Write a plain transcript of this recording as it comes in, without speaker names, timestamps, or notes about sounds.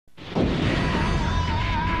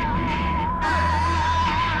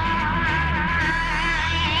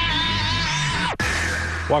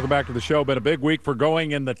Welcome back to the show. Been a big week for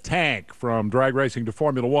Going in the Tank. From drag racing to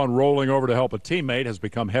Formula One, rolling over to help a teammate has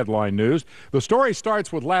become headline news. The story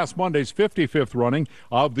starts with last Monday's 55th running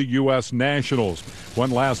of the U.S. Nationals,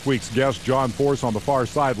 when last week's guest, JohnForce, on the far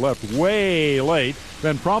side left way late,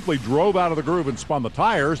 then promptly drove out of the groove and spun the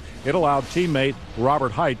tires. It allowed teammate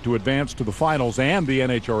Robert Hight to advance to the finals and the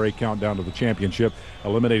NHRA countdown to the championship,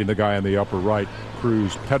 eliminating the guy in the upper right,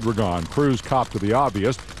 Cruz Pedregon. Cruz copped to the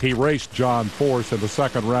obvious. He raced JohnForce in the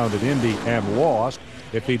second round at Indy and lost.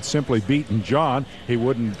 If he'd simply beaten John, he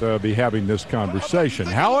wouldn't be having this conversation.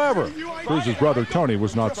 However, Cruz's brother Tony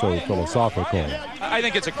was not so philosophical. I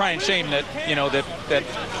think it's a crying shame that, that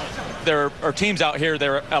there are teams out here that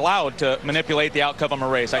are allowed to manipulate the outcome of a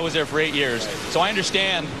race. I was there for 8 years, so I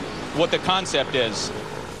understand what the concept is.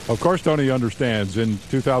 Of course, Tony understands. In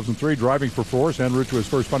 2003, driving for Force en route to his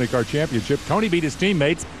first funny car championship, Tony beat his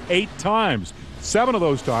teammates 8 times. 7 of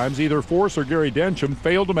those times, either Force or Gary Densham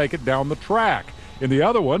failed to make it down the track. In the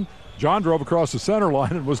other one, John drove across the center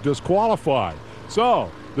line and was disqualified.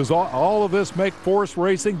 So, does all of this make Force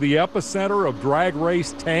racing the epicenter of drag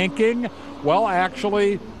race tanking? Well,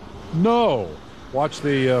 actually, no. Watch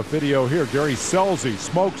the video here. Gary Scelzi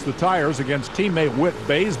smokes the tires against teammate Whit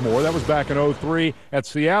Bazemore. That was back in 2003 at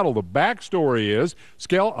Seattle. The backstory is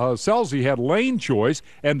Scelzi had lane choice,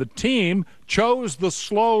 and the team chose the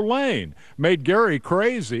slow lane. Made Gary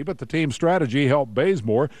crazy, but the team strategy helped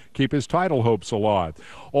Bazemore keep his title hopes alive.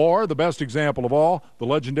 Or, the best example of all, the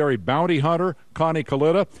legendary bounty hunter, Connie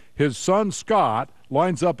Kalitta. His son, Scott,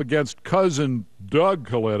 lines up against cousin Doug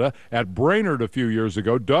Kalitta at Brainerd a few years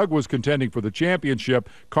ago. Doug was contending for the championship.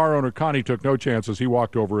 Car owner Connie took no chances. He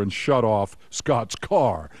walked over and shut off Scott's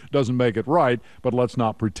car. Doesn't make it right, but let's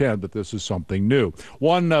not pretend that this is something new.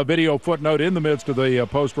 One video footnote: in the midst of the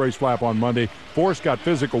post-race flap on Monday, Force got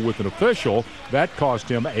physical with an official. That cost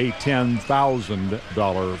him a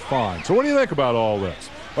 $10,000 fine. So what do you think about all this?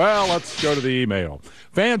 Well, let's go to the email.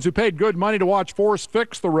 Fans who paid good money to watch Force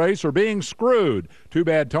fix the race are being screwed. Too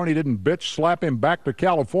bad Tony didn't bitch slap him back to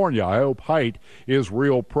California. I hope Hight is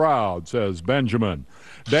real proud, says Benjamin.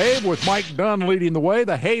 Dave, with Mike Dunn leading the way,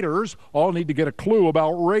 the haters all need to get a clue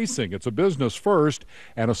about racing. It's a business first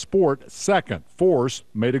and a sport second. Force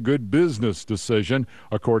made a good business decision,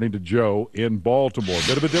 according to Joe in Baltimore.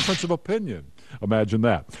 Bit of a difference of opinion. Imagine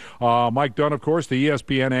that. Mike Dunn, of course, the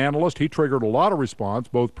ESPN analyst, he triggered a lot of response,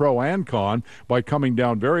 both pro and con, by coming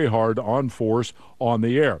down very hard on Force on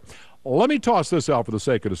the air. Let me toss this out for the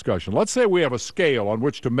sake of discussion. Let's say we have a scale on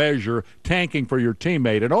which to measure tanking for your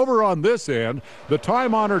teammate. And over on this end, the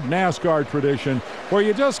time-honored NASCAR tradition where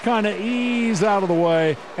you just kind of ease out of the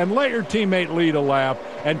way and let your teammate lead a lap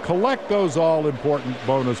and collect those all-important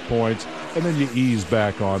bonus points, and then you ease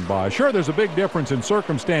back on by. Sure, there's a big difference in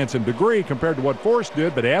circumstance and degree compared to what Force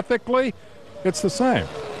did, but ethically, it's the same.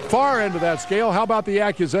 Far end of that scale, how about the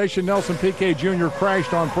accusation Nelson Piquet Jr.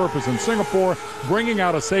 crashed on purpose in Singapore, bringing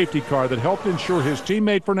out a safety car that helped ensure his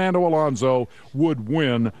teammate Fernando Alonso would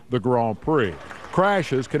win the Grand Prix?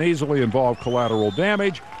 Crashes can easily involve collateral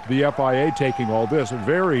damage. The FIA taking all this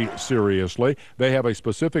very seriously. They have a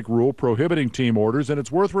specific rule prohibiting team orders, and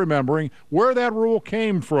it's worth remembering where that rule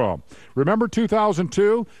came from. Remember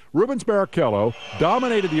 2002? Rubens Barrichello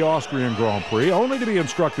dominated the Austrian Grand Prix, only to be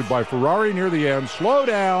instructed by Ferrari near the end, slow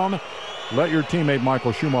down, let your teammate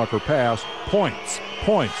Michael Schumacher pass. Points,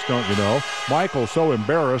 don't you know? Michael so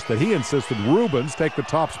embarrassed that he insisted Rubens take the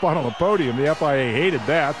top spot on the podium. The FIA hated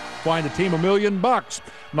that. Fined the team $1 million.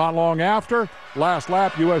 Not long after, last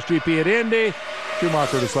lap, USGP at Indy,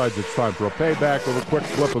 Schumacher decides it's time for a payback with a quick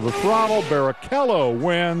flip of the throttle. Barrichello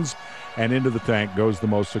wins, and into the tank goes the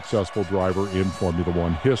most successful driver in Formula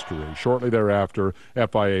One history. Shortly thereafter,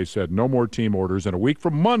 FIA said no more team orders, and a week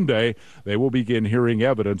from Monday, they will begin hearing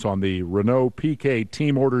evidence on the Renault Piquet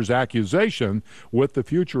team orders accusation, with the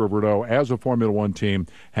future of Renault as a Formula One team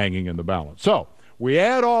hanging in the balance. So, we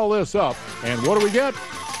add all this up, and what do we get?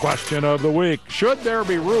 Question of the week. Should there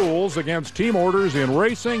be rules against team orders in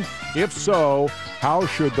racing? If so, how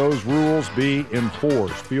should those rules be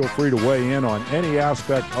enforced? Feel free to weigh in on any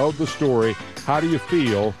aspect of the story. How do you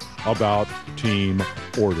feel about team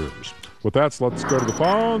orders? With that, let's go to the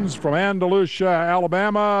phones from Andalusia,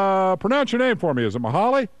 Alabama. Pronounce your name for me. Is it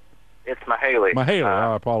Mahali? It's Mahaley. Mahaley.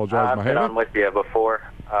 I apologize, Mahaley. I've been on with you before,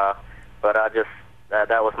 but I just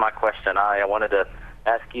that was my question. I wanted to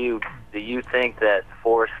ask you, do you think that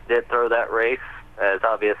Force did throw that race? As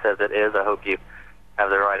obvious as it is, I hope you have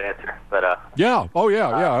the right answer. But yeah. Oh, yeah.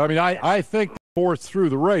 I mean, I think Force threw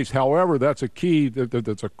the race. However, that's a key,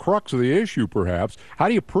 that's a crux of the issue, perhaps. How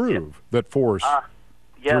do you prove that Force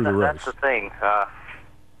threw the race? That's the thing.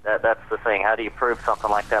 That's the thing. How do you prove something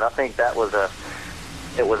like that? I think that was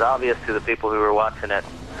it was obvious to the people who were watching it.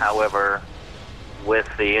 However, with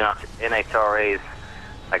the NHRA's,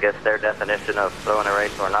 I guess their definition of throwing a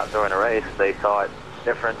race or not throwing a race, they saw it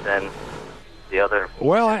different than the other.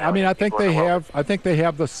 Well, I mean, I think they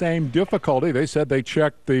have the same difficulty. They said they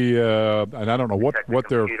checked the, and I don't know what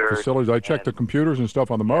their facilities. I checked the computers and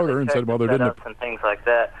stuff on the motor and said, well, they didn't. And things like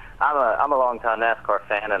that. I'm a longtime NASCAR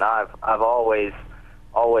fan, and I've always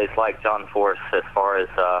liked JohnForce as far as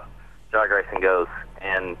drag racing goes,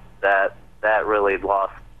 and that really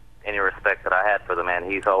lost any respect that I had for the man.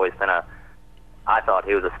 He's always been I thought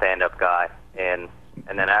he was a stand-up guy, and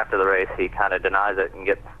then after the race, he kind of denies it and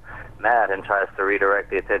gets mad and tries to redirect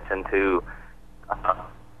the attention to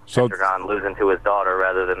Pentagon losing to his daughter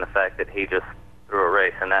rather than the fact that he just threw a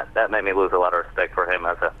race, and that made me lose a lot of respect for him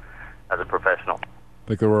as a professional. I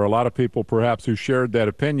think there were a lot of people perhaps who shared that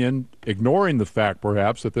opinion, ignoring the fact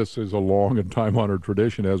perhaps that this is a long and time-honored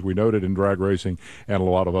tradition, as we noted, in drag racing and a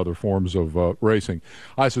lot of other forms of racing.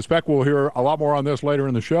 I suspect we'll hear a lot more on this later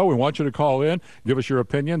in the show. We want you to call in, give us your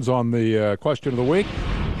opinions on the question of the week.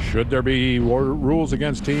 Should there be rules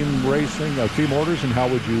against team racing, team orders, and how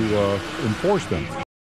would you enforce them?